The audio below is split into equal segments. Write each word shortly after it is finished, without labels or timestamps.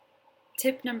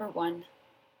Tip number 1,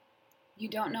 you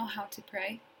don't know how to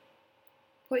pray?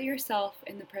 Put yourself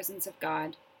in the presence of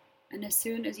God, and as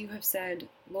soon as you have said,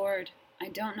 Lord, I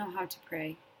don't know how to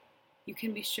pray, you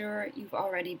can be sure you've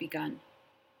already begun.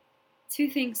 2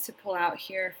 things to pull out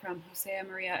here from Jose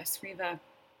Maria Escriva.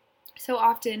 So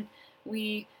often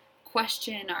we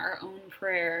question our own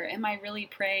prayer. Am I really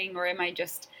praying, or am I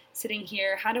just sitting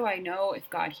here? How do I know if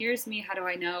God hears me? How do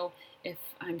I know if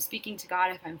I'm speaking to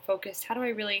God, if I'm focused? How do I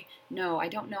really know? I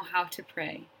don't know how to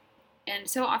pray. And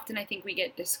so often I think we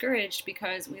get discouraged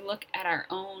because we look at our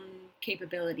own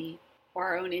capability, or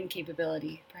our own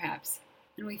incapability, perhaps,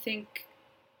 and we think,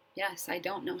 yes, I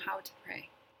don't know how to pray.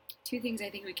 2 things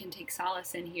I think we can take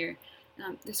solace in here.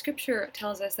 The scripture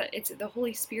tells us that it's the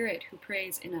Holy Spirit who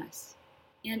prays in us.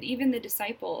 And even the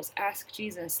disciples ask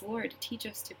Jesus, Lord, teach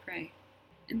us to pray.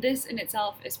 And this in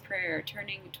itself is prayer,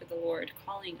 turning to the Lord,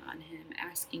 calling on Him,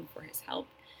 asking for His help.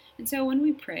 And so when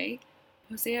we pray,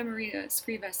 Jose Maria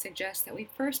Escriva suggests that we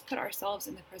first put ourselves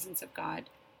in the presence of God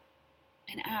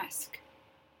and ask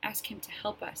Him to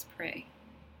help us pray.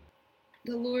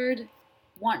 The Lord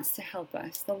wants to help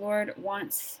us. The Lord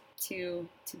wants to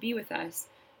be with us.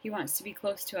 He wants to be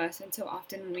close to us. And so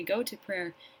often when we go to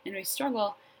prayer and we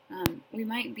struggle, we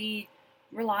might be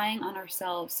relying on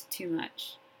ourselves too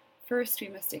much. First, we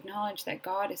must acknowledge that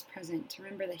God is present. To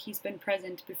remember that He's been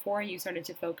present before you started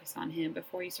to focus on Him,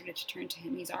 before you started to turn to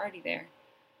Him. He's already there.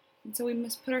 And so we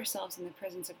must put ourselves in the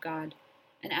presence of God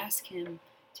and ask Him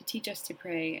to teach us to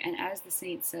pray. And as the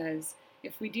saint says,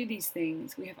 if we do these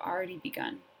things, we have already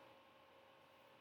begun.